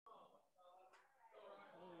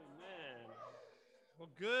Well,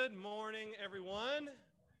 good morning, everyone.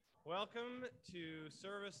 Welcome to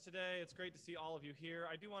service today. It's great to see all of you here.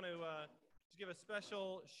 I do want to just give a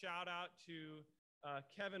special shout out to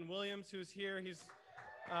Kevin Williams, who's here. He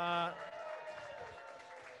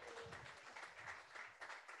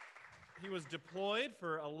was deployed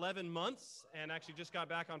for 11 months and actually just got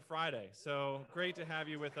back on Friday. So great to have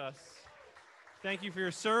you with us. Thank you for your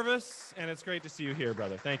service, and it's great to see you here,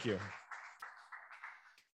 brother. Thank you.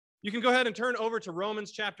 You can go ahead and turn over to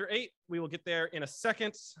Romans chapter 8. We will get there in a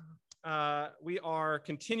second. We are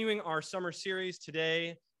continuing our summer series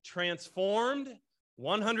today, Transformed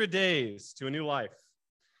 100 Days to a New Life.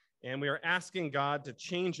 And we are asking God to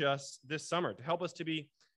change us this summer, to help us to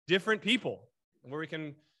be different people, where we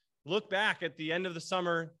can look back at the end of the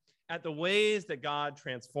summer at the ways that God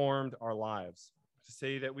transformed our lives, to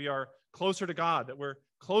say that we are closer to God, that we're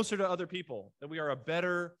closer to other people, that we are a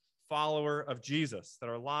better follower of Jesus, that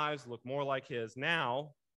our lives look more like his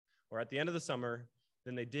now or at the end of the summer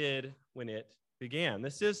than they did when it began.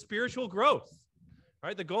 This is spiritual growth,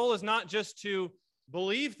 right? The goal is not just to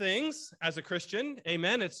believe things as a Christian.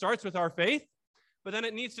 Amen. It starts with our faith, but then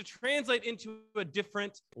it needs to translate into a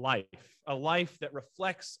different life, a life that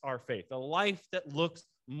reflects our faith, a life that looks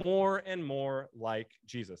more and more like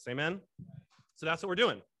Jesus. Amen. So that's what we're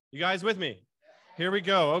doing. You guys with me? Here we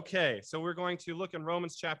go. Okay, so we're going to look in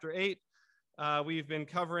Romans chapter 8. We've been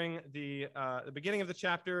covering the beginning of the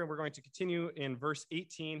chapter, and we're going to continue in verse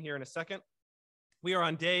 18 here in a second. We are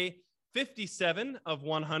on day 57 of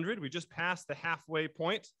 100. We just passed the halfway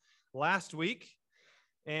point last week,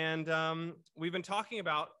 and we've been talking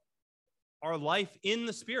about our life in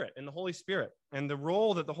the Spirit, in the Holy Spirit, and the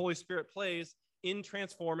role that the Holy Spirit plays in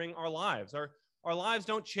transforming our lives. Our lives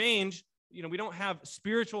don't change. We don't have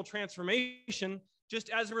spiritual transformation just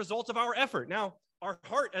as a result of our effort. Now, our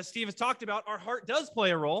heart, as Steve has talked about, our heart does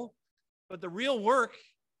play a role, but the real work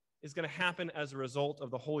is going to happen as a result of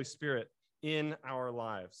the Holy Spirit in our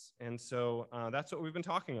lives. And so that's what we've been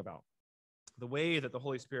talking about, the way that the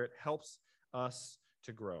Holy Spirit helps us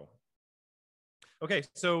to grow. Okay,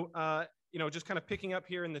 so, just kind of picking up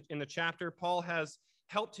here in the chapter, Paul has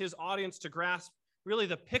helped his audience to grasp really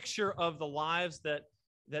the picture of the lives that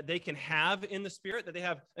they can have in the Spirit, that they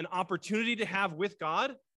have an opportunity to have with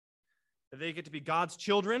God, that they get to be God's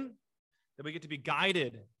children, that we get to be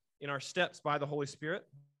guided in our steps by the Holy Spirit.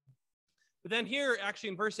 But then here,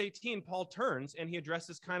 actually in verse 18, Paul turns and he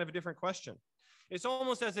addresses kind of a different question. It's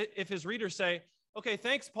almost as if his readers say, okay,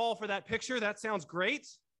 thanks, Paul, for that picture. That sounds great.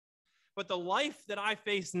 But the life that I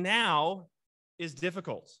face now is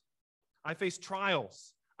difficult. I face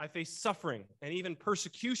trials. I face suffering and even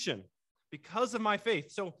persecution because of my faith.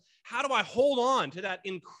 So how do I hold on to that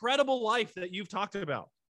incredible life that you've talked about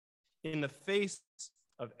in the face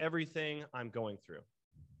of everything I'm going through?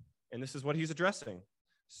 And this is what he's addressing,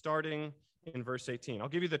 starting in verse 18. I'll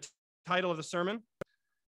give you the title of the sermon,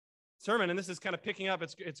 and this is kind of picking up.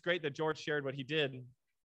 It's great that George shared what he did,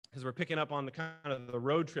 because we're picking up on the kind of the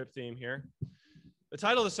road trip theme here. The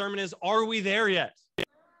title of the sermon is, Are We There Yet?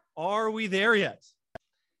 Are we there yet?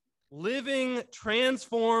 Living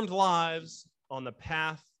transformed lives on the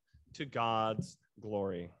path to God's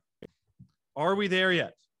glory. Are we there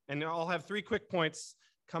yet? And I'll have 3 quick points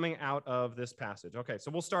coming out of this passage. Okay, so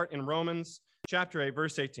we'll start in Romans chapter 8,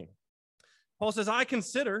 verse 18. Paul says, I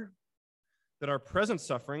consider that our present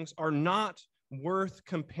sufferings are not worth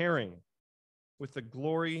comparing with the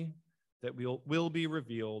glory that will be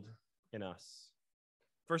revealed in us.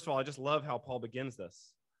 First of all, I just love how Paul begins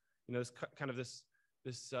this. This kind of this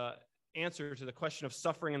answer to the question of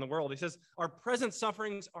suffering in the world. He says, our present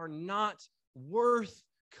sufferings are not worth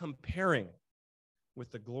comparing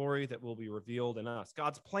with the glory that will be revealed in us.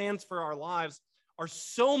 God's plans for our lives are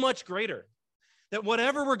so much greater that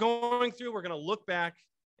whatever we're going through, we're going to look back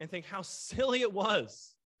and think how silly it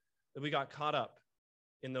was that we got caught up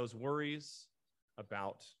in those worries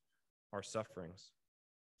about our sufferings.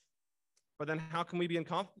 But then how can we be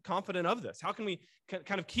confident of this? How can we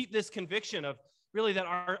kind of keep this conviction of really that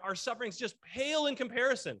our sufferings just pale in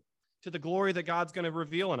comparison to the glory that God's going to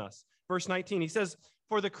reveal in us? Verse 19, he says,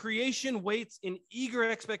 for the creation waits in eager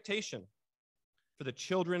expectation for the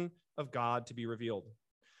children of God to be revealed.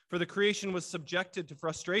 For the creation was subjected to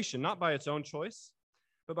frustration, not by its own choice,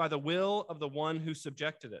 but by the will of the one who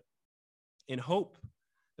subjected it, in hope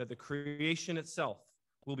that the creation itself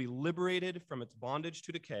will be liberated from its bondage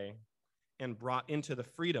to decay and brought into the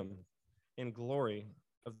freedom and glory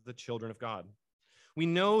of the children of God. We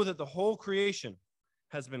know that the whole creation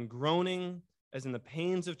has been groaning as in the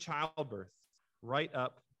pains of childbirth right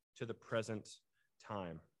up to the present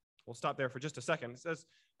time. We'll stop there for just a second.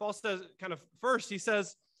 Paul says, kind of first, he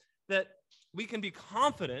says that we can be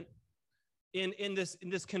confident in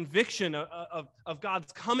this conviction of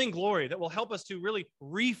God's coming glory that will help us to really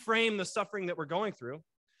reframe the suffering that we're going through.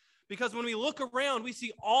 Because when we look around, we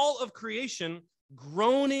see all of creation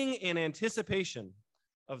groaning in anticipation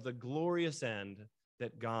of the glorious end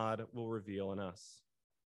that God will reveal in us.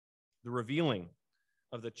 The revealing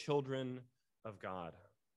of the children of God.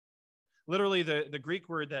 Literally, the Greek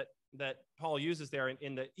word that Paul uses there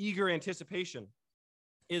in the eager anticipation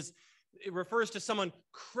it refers to someone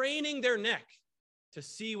craning their neck to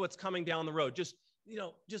see what's coming down the road, just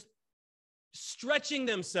stretching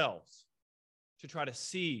themselves to try to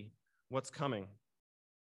see what's coming.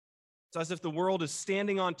 It's as if the world is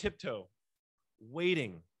standing on tiptoe,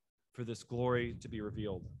 waiting for this glory to be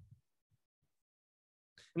revealed.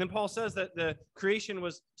 And then Paul says that the creation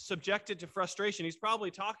was subjected to frustration. He's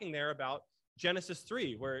probably talking there about Genesis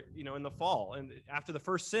 3, where, in the fall and after the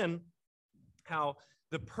first sin, how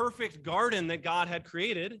the perfect garden that God had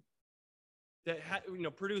created that had,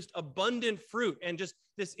 produced abundant fruit and just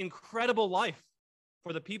this incredible life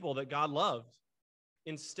for the people that God loved,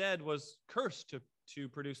 instead was cursed to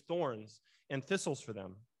produce thorns and thistles for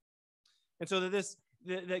them. And so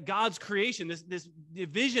that God's creation, this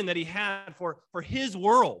vision that he had for his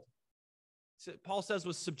world, Paul says,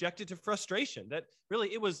 was subjected to frustration, that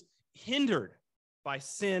really it was hindered by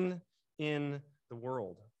sin in the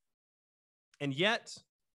world. And yet,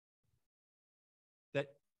 that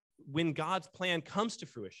when God's plan comes to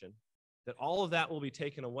fruition, that all of that will be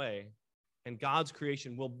taken away and God's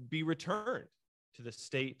creation will be returned to the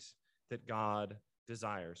state that God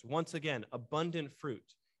desires. Once again, abundant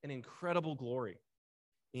fruit and incredible glory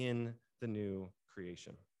in the new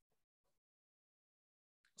creation.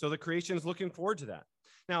 So the creation is looking forward to that.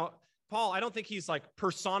 Now, Paul, I don't think he's like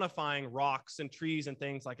personifying rocks and trees and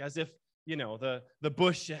things like as if, the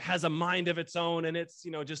bush has a mind of its own and it's,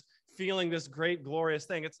 just feeling this great, glorious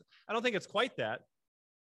thing. I don't think it's quite that.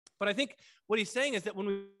 But I think what he's saying is that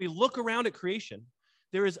when we look around at creation,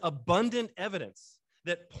 there is abundant evidence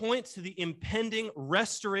that points to the impending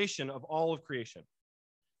restoration of all of creation,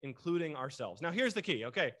 including ourselves. Now, here's the key.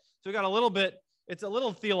 Okay, so we got a little bit, it's a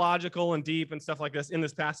little theological and deep and stuff like this in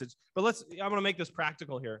this passage, but I'm going to make this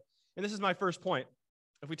practical here. And this is my first point.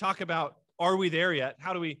 If we talk about, are we there yet?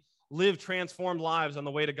 How do we live transformed lives on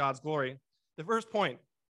the way to God's glory? The first point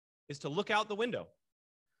is to look out the window.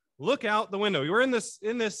 Look out the window. We're in this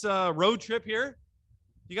road trip here.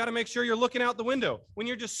 You got to make sure you're looking out the window. When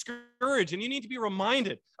you're discouraged and you need to be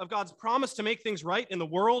reminded of God's promise to make things right in the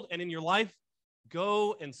world and in your life,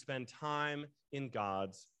 go and spend time in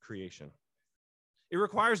God's creation. It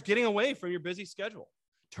requires getting away from your busy schedule,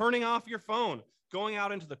 turning off your phone, going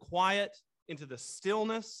out into the quiet, into the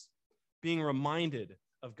stillness, being reminded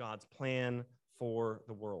of God's plan for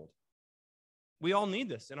the world. We all need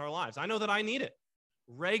this in our lives. I know that I need it.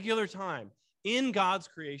 Regular time in God's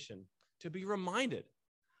creation to be reminded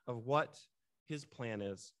of what his plan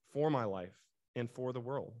is for my life and for the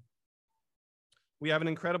world. We have an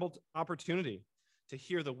incredible opportunity to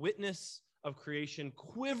hear the witness of creation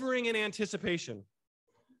quivering in anticipation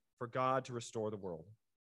for God to restore the world.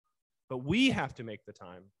 But we have to make the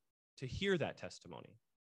time to hear that testimony.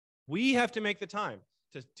 We have to make the time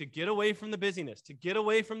to get away from the busyness, to get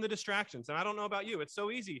away from the distractions. And I don't know about you, it's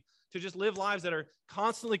so easy to just live lives that are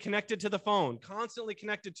constantly connected to the phone, constantly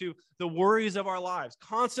connected to the worries of our lives,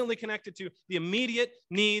 constantly connected to the immediate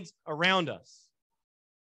needs around us.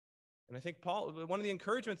 And I think Paul, one of the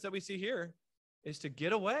encouragements that we see here is to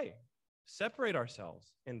get away, separate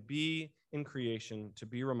ourselves, and be in creation to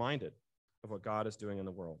be reminded of what God is doing in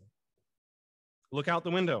the world. Look out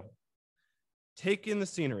the window. Take in the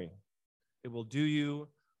scenery. It will do you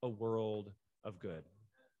a world of good.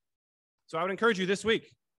 So I would encourage you this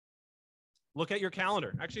week, look at your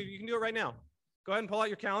calendar. Actually, you can do it right now. Go ahead and pull out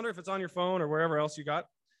your calendar if it's on your phone or wherever else you got.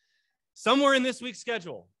 Somewhere in this week's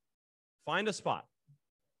schedule, find a spot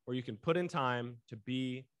where you can put in time to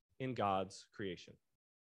be in God's creation.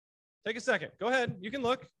 Take a second. Go ahead. You can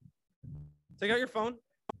look. Take out your phone.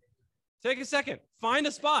 Take a second. Find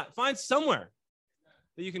a spot. Find somewhere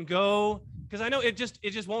that you can go, because I know it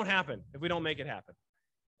just won't happen if we don't make it happen.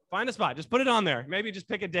 Find a spot. Just put it on there. Maybe just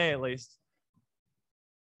pick a day at least.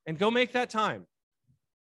 And go make that time.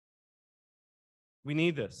 We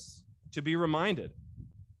need this to be reminded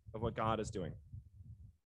of what God is doing.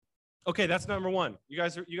 Okay, that's number one. You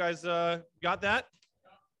guys got that?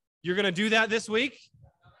 You're going to do that this week?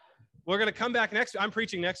 We're going to come back next week. I'm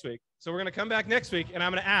preaching next week. So we're going to come back next week, and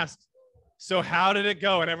I'm going to ask, so how did it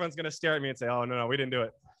go? And everyone's going to stare at me and say, oh, no, we didn't do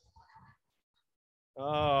it.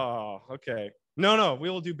 Oh, okay. No, we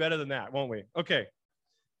will do better than that, won't we? Okay,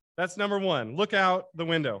 that's number one. Look out the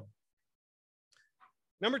window.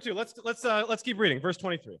 Number two, let's keep reading. Verse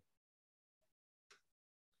 23.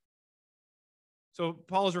 So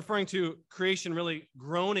Paul is referring to creation really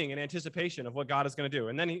groaning in anticipation of what God is going to do.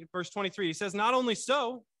 And then verse 23, he says, not only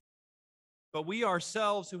so, but we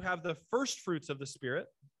ourselves who have the first fruits of the Spirit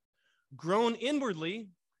groan inwardly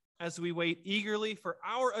as we wait eagerly for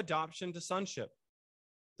our adoption to sonship,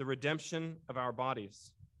 the redemption of our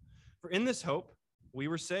bodies. For in this hope we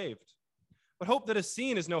were saved. But hope that is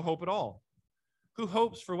seen is no hope at all. Who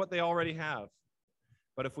hopes for what they already have?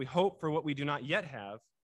 But if we hope for what we do not yet have,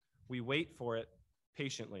 we wait for it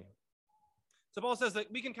patiently. So Paul says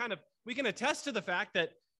that we can attest to the fact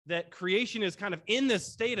that creation is kind of in this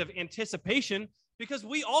state of anticipation because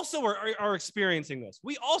we also are experiencing this.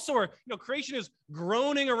 We also are, creation is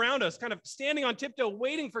groaning around us, kind of standing on tiptoe,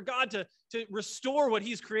 waiting for God to restore what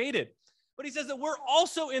he's created. But he says that we're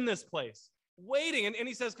also in this place, waiting. And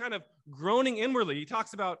he says kind of groaning inwardly. He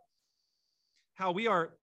talks about how we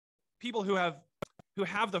are people who have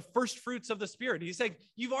the first fruits of the Spirit. He's saying,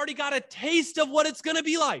 you've already got a taste of what it's going to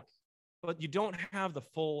be like, but you don't have the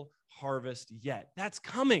full harvest yet. That's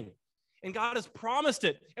coming. And God has promised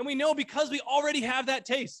it. And we know because we already have that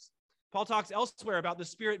taste. Paul talks elsewhere about the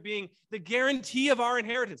Spirit being the guarantee of our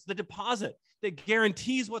inheritance, the deposit that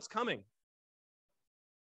guarantees what's coming.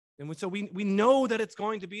 And so we know that it's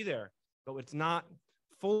going to be there, but it's not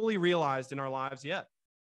fully realized in our lives yet.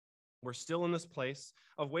 We're still in this place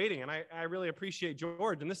of waiting. And I really appreciate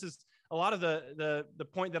George. And this is a lot of the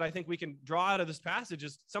point that I think we can draw out of this passage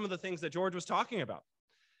is some of the things that George was talking about.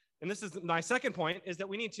 And this is my second point, is that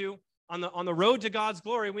we need to, on the road to God's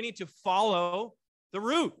glory, we need to follow the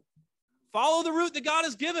route. Follow the route that God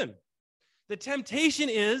has given. The temptation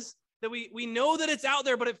is that we know that it's out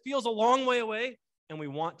there, but it feels a long way away, and we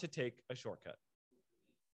want to take a shortcut.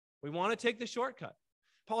 We want to take the shortcut.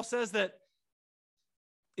 Paul says that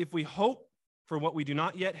if we hope for what we do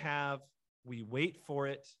not yet have, we wait for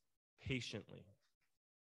it patiently.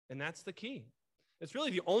 And that's the key. It's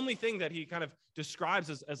really the only thing that he kind of describes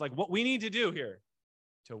as like what we need to do here,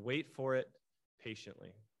 to wait for it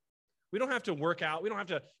patiently. We don't have to work out. We don't have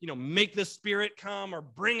to, make the Spirit come or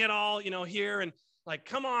bring it all, here and like,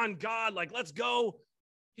 come on, God, like, let's go.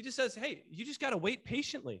 He just says, hey, you just got to wait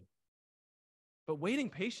patiently. But waiting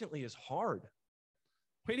patiently is hard.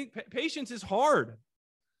 Patience is hard.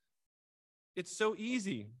 It's so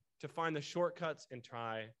easy to find the shortcuts and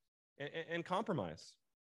try and compromise.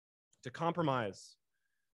 To compromise,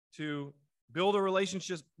 to build a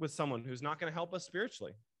relationship with someone who's not going to help us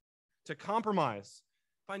spiritually. To compromise,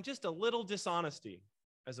 find just a little dishonesty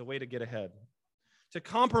as a way to get ahead. To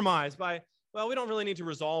compromise by, we don't really need to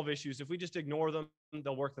resolve issues. If we just ignore them,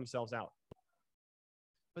 they'll work themselves out.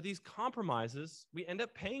 But these compromises, we end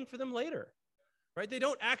up paying for them later, right? They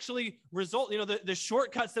don't actually result, the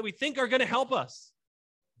shortcuts that we think are going to help us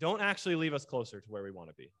don't actually leave us closer to where we want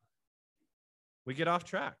to be. We get off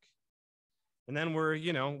track. And then we're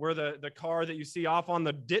the car that you see off on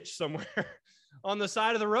the ditch somewhere on the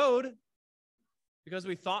side of the road because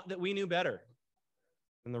we thought that we knew better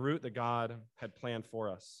than the route that God had planned for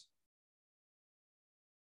us.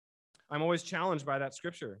 I'm always challenged by that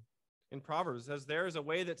scripture in Proverbs. It says, there is a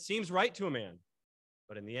way that seems right to a man,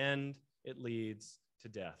 but in the end, it leads to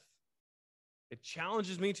death. It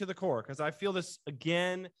challenges me to the core because I feel this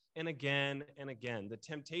again and again and again. The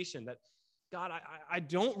temptation that, God, I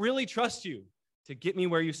don't really trust you to get me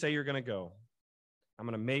where you say you're going to go. I'm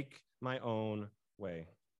going to make my own way.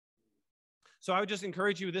 So I would just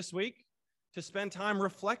encourage you this week to spend time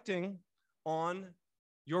reflecting on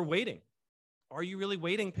your waiting. Are you really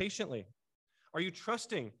waiting patiently? Are you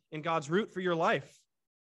trusting in God's route for your life?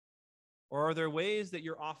 Or are there ways that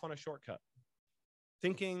you're off on a shortcut,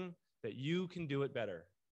 thinking that you can do it better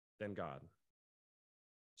than God?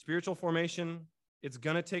 Spiritual formation, it's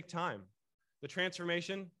going to take time. The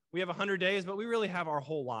transformation, we have 100 days, but we really have our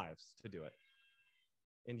whole lives to do it.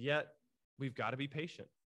 And yet, we've got to be patient.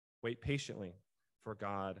 Wait patiently for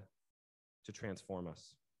God to transform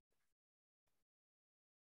us.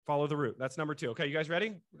 Follow the route. That's number 2. Okay, you guys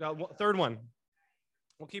ready? We got third one.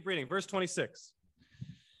 We'll keep reading. Verse 26.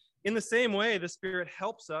 In the same way, the Spirit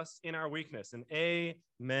helps us in our weakness. And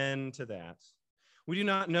amen to that. We do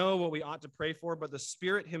not know what we ought to pray for, but the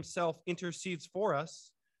Spirit himself intercedes for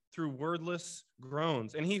us through wordless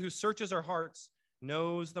groans. And he who searches our hearts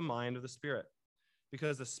knows the mind of the Spirit,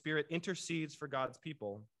 because the Spirit intercedes for God's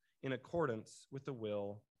people in accordance with the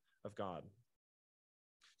will of God.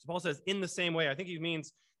 So Paul says, in the same way. I think he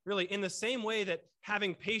means really in the same way that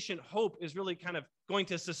having patient hope is really kind of going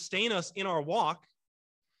to sustain us in our walk.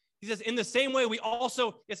 He says, in the same way, we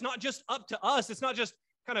also, it's not just up to us. It's not just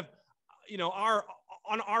kind of,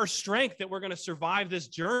 on our strength that we're going to survive this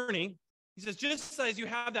journey. He says, just as you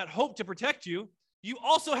have that hope to protect you, you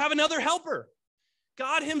also have another helper.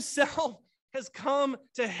 God himself has come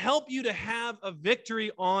to help you to have a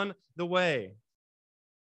victory on the way.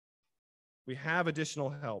 We have additional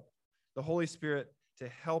help, the Holy Spirit, to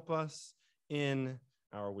help us in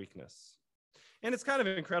our weakness. And it's kind of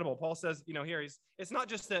incredible. Paul says, here, it's not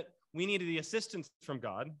just that we needed the assistance from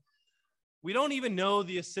God. We don't even know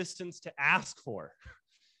the assistance to ask for.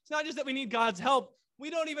 It's not just that we need God's help. We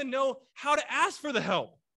don't even know how to ask for the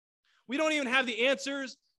help. We don't even have the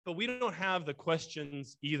answers, but we don't have the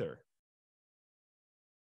questions either.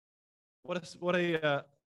 What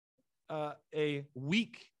a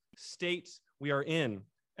weak state we are in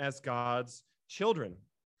as God's children.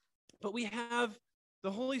 But we have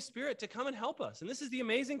the Holy Spirit to come and help us. And this is the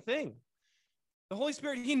amazing thing. The Holy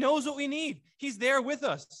Spirit, he knows what we need. He's there with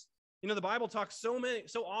us. The Bible talks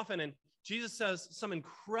so often, and Jesus says some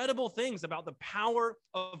incredible things about the power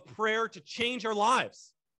of prayer to change our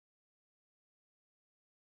lives.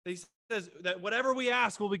 He says that whatever we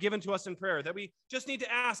ask will be given to us in prayer, that we just need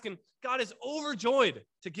to ask, and God is overjoyed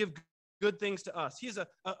to give good things to us. He is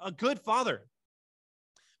a good Father.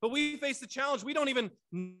 But we face the challenge. We don't even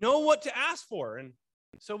know what to ask for. And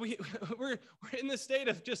so we're in this state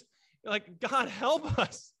of just like, God, help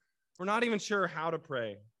us. We're not even sure how to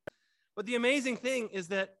pray. But the amazing thing is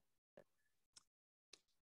that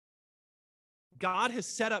God has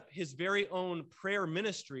set up his very own prayer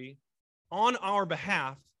ministry on our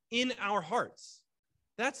behalf in our hearts.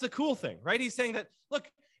 That's the cool thing, right? He's saying that,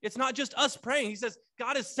 look, it's not just us praying. He says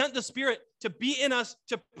God has sent the Spirit to be in us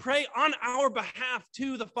to pray on our behalf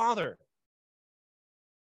to the Father.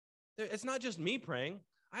 It's not just me praying.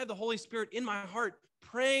 I have the Holy Spirit in my heart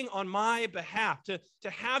praying on my behalf to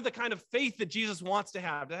have the kind of faith that Jesus wants to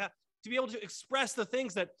have, to be able to express the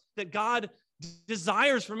things that God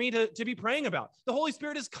desires for me to be praying about. The Holy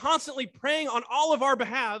Spirit is constantly praying on all of our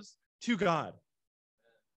behalves to God.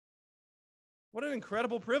 What an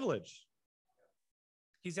incredible privilege.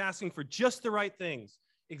 He's asking for just the right things,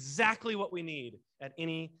 exactly what we need at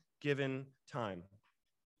any given time.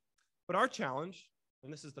 But our challenge,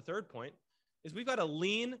 and this is the third point, is we've got to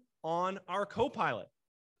lean on our co-pilot.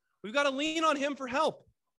 We've got to lean on him for help.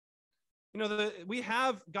 We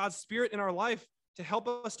have God's Spirit in our life to help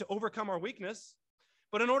us to overcome our weakness.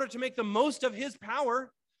 But in order to make the most of his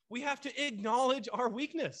power, we have to acknowledge our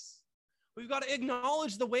weakness. We've got to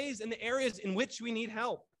acknowledge the ways and the areas in which we need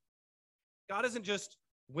help. God isn't just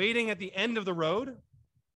waiting at the end of the road.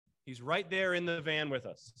 He's right there in the van with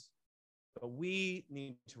us. But we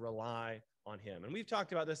need to rely on him. And we've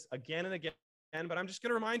talked about this again and again, but I'm just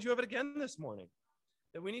going to remind you of it again this morning,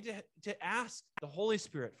 that we need to ask the Holy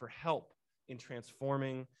Spirit for help in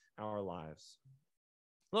transforming our lives.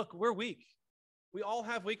 Look, we're weak. We all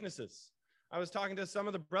have weaknesses. I was talking to some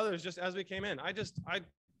of the brothers just as we came in. I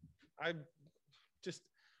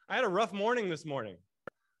had a rough morning this morning.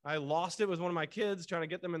 I lost it with one of my kids, trying to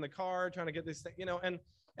get them in the car, trying to get this thing, and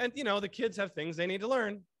the kids have things they need to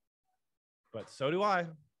learn, but so do I.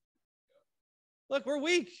 Look, we're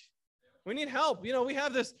weak. We need help. We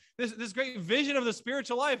have this great vision of the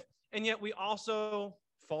spiritual life, and yet we also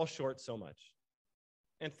fall short so much.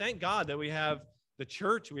 And thank God that we have the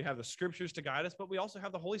church, we have the scriptures to guide us, but we also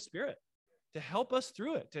have the Holy Spirit to help us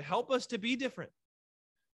through it, to help us to be different.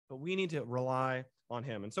 But we need to rely on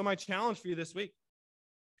him. And so my challenge for you this week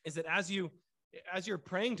is that as you're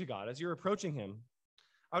praying to God, as you're approaching him,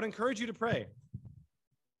 I would encourage you to pray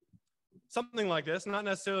something like this, not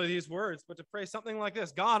necessarily these words, but to pray something like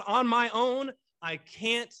this: God, on my own, I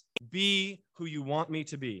can't be who you want me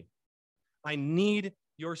to be. I need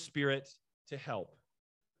your Spirit to help.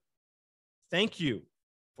 Thank you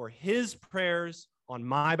for his prayers on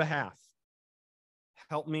my behalf.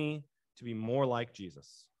 Help me to be more like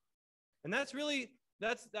Jesus. And that's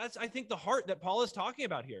I think the heart that Paul is talking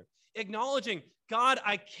about here. Acknowledging, God,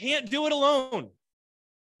 I can't do it alone,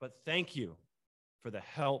 but thank you for the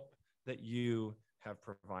help that you have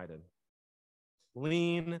provided.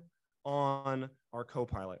 Lean on our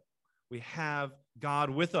co-pilot. We have God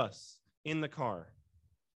with us in the car.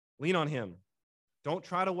 Lean on him. Don't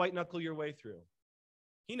try to white knuckle your way through.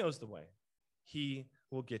 He knows the way. He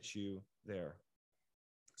will get you there.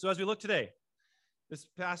 So as we look today, this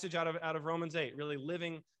passage out of Romans 8, really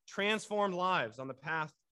living transformed lives on the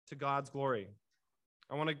path to God's glory.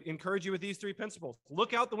 I want to encourage you with these three principles.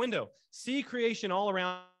 Look out the window. See creation all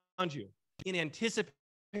around you in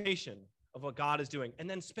anticipation of what God is doing. And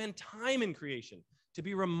then spend time in creation to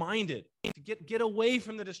be reminded, to get away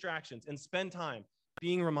from the distractions and spend time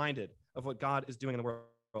being reminded of what God is doing in the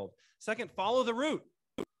world. Second, follow the route.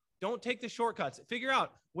 Don't take the shortcuts. Figure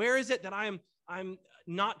out where is it that I'm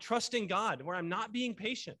not trusting God, where I'm not being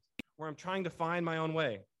patient, where I'm trying to find my own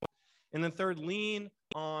way. And then third, lean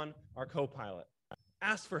on our co-pilot.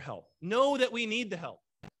 Ask for help. Know that we need the help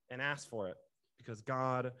and ask for it because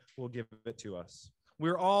God will give it to us.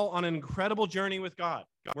 We're all on an incredible journey with God.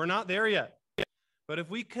 We're not there yet. But if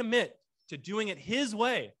we commit to doing it his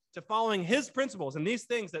way, to following his principles and these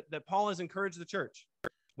things that Paul has encouraged the church,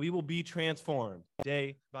 we will be transformed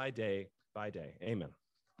day by day by day. Amen.